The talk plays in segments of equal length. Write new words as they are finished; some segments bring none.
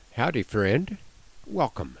Howdy, friend.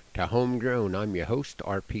 Welcome to Homegrown. I'm your host,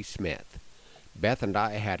 R.P. Smith. Beth and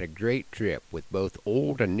I had a great trip with both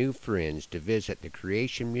old and new friends to visit the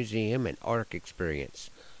Creation Museum and Ark Experience,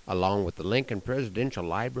 along with the Lincoln Presidential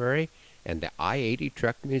Library and the I-80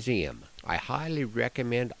 Truck Museum. I highly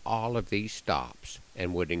recommend all of these stops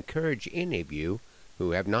and would encourage any of you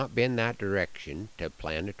who have not been that direction to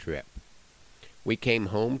plan a trip. We came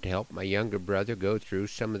home to help my younger brother go through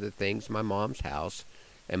some of the things in my mom's house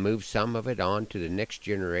and move some of it on to the next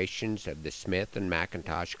generations of the Smith and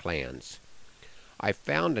McIntosh clans. I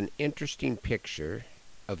found an interesting picture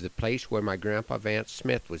of the place where my grandpa Vance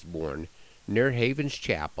Smith was born, near Havens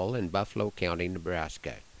Chapel in Buffalo County,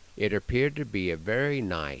 Nebraska. It appeared to be a very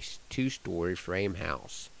nice two-story frame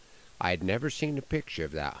house. I had never seen a picture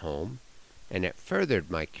of that home, and it furthered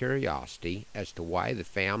my curiosity as to why the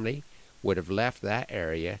family would have left that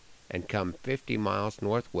area and come 50 miles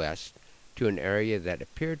northwest to an area that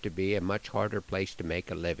appeared to be a much harder place to make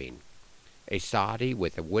a living. A soddy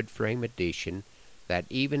with a wood frame addition that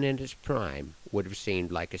even in its prime would have seemed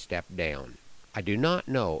like a step down. I do not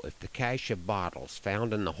know if the cache of bottles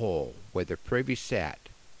found in the hole were the privy set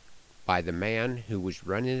by the man who was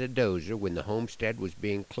running the dozer when the homestead was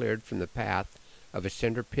being cleared from the path of a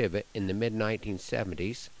center pivot in the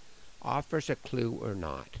mid-1970s offers a clue or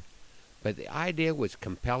not. But the idea was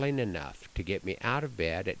compelling enough to get me out of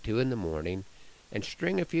bed at 2 in the morning and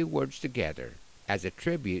string a few words together as a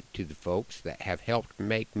tribute to the folks that have helped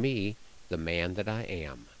make me the man that I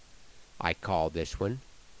am. I call this one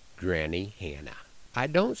Granny Hannah. I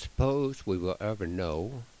don't suppose we will ever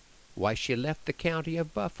know why she left the county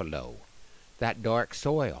of Buffalo, that dark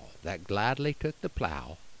soil that gladly took the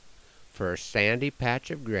plow, for a sandy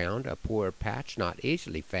patch of ground, a poor patch not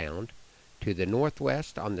easily found, to the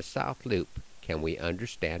northwest on the South Loop. Can we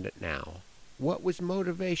understand it now? What was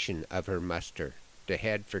motivation of her muster to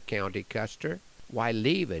head for County Custer? Why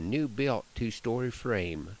leave a new-built two-story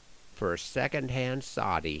frame for a second-hand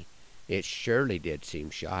soddy? It surely did seem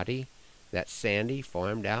shoddy, that sandy,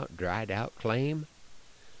 farmed-out, dried-out claim.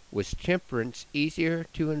 Was temperance easier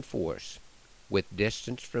to enforce with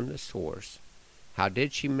distance from the source? How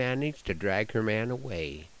did she manage to drag her man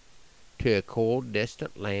away to a cold,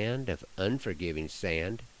 distant land of unforgiving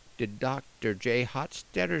sand? Did Dr. J.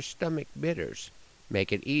 Hotstetter's stomach bitters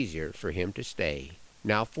make it easier for him to stay?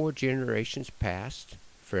 Now 4 generations past,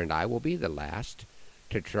 friend, I will be the last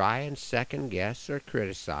to try and second-guess or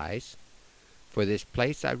criticize. For this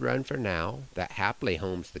place I run for now, that happily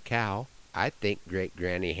homes the cow, I think great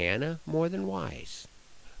Granny Hannah more than wise.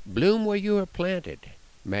 Bloom where you are planted,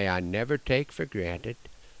 may I never take for granted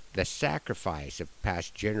the sacrifice of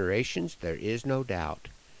past generations. There is no doubt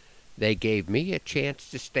they gave me a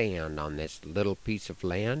chance to stand on this little piece of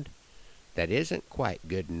land that isn't quite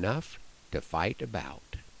good enough to fight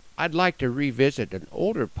about. I'd like to revisit an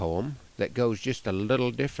older poem that goes just a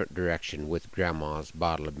little different direction with Grandma's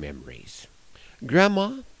bottle of memories.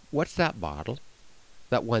 Grandma, what's that bottle?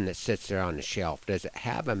 That one that sits there on the shelf. Does it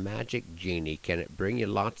have a magic genie? Can it bring you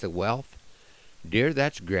lots of wealth? Dear,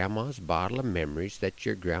 that's Grandma's bottle of memories that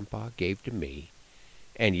your grandpa gave to me.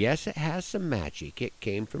 And yes, it has some magic. It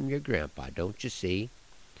came from your grandpa, don't you see?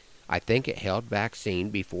 I think it held vaccine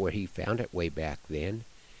before he found it way back then.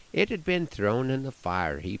 It had been thrown in the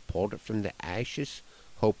fire. He pulled it from the ashes,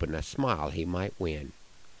 hoping a smile he might win.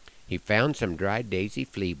 He found some dried daisy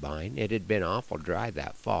fleabine. It had been awful dry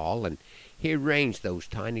that fall, and he arranged those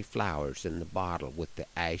tiny flowers in the bottle with the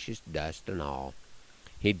ashes, dust, and all.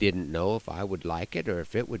 He didn't know if I would like it or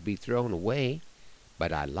if it would be thrown away,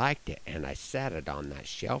 but I liked it, and I set it on that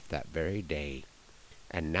shelf that very day.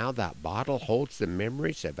 And now that bottle holds the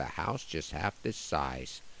memories of a house just half this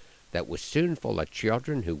size, that was soon full of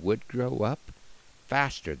children who would grow up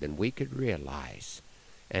faster than we could realize.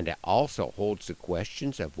 And it also holds the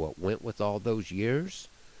questions of what went with all those years,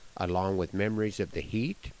 along with memories of the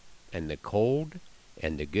heat and the cold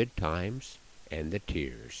and the good times and the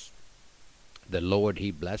tears. The Lord,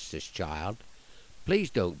 He bless this child. Please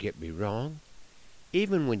don't get me wrong.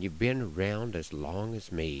 Even when you've been around as long as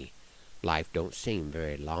me, life don't seem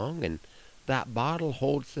very long, and that bottle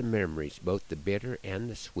holds the memories, both the bitter and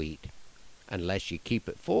the sweet. Unless you keep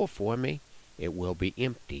it full for me, it will be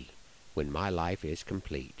empty when my life is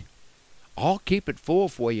complete. I'll keep it full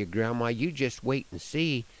for you, Grandma, you just wait and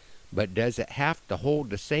see. But does it have to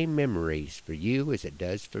hold the same memories for you as it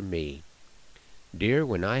does for me? Dear,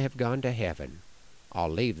 when I have gone to heaven, I'll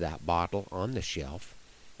leave that bottle on the shelf,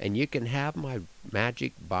 and you can have my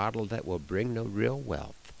magic bottle that will bring no real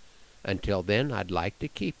wealth. Until then, I'd like to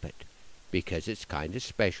keep it, because it's kind of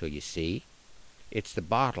special, you see. It's the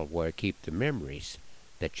bottle where I keep the memories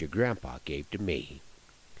that your grandpa gave to me.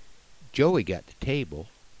 Joey got the table,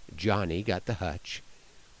 Johnny got the hutch.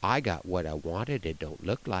 I got what I wanted, it don't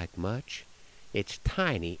look like much. It's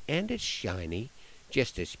tiny and it's shiny,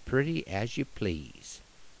 just as pretty as you please.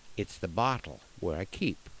 It's the bottle where I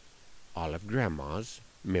keep all of Grandma's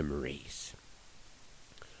memories.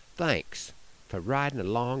 Thanks for riding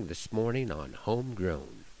along this morning on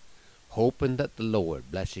Homegrown. Hoping that the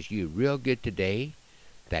Lord blesses you real good today,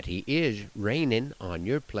 that He is raining on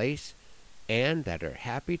your place, and that our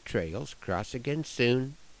happy trails cross again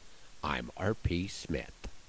soon. I'm R.P. Smith.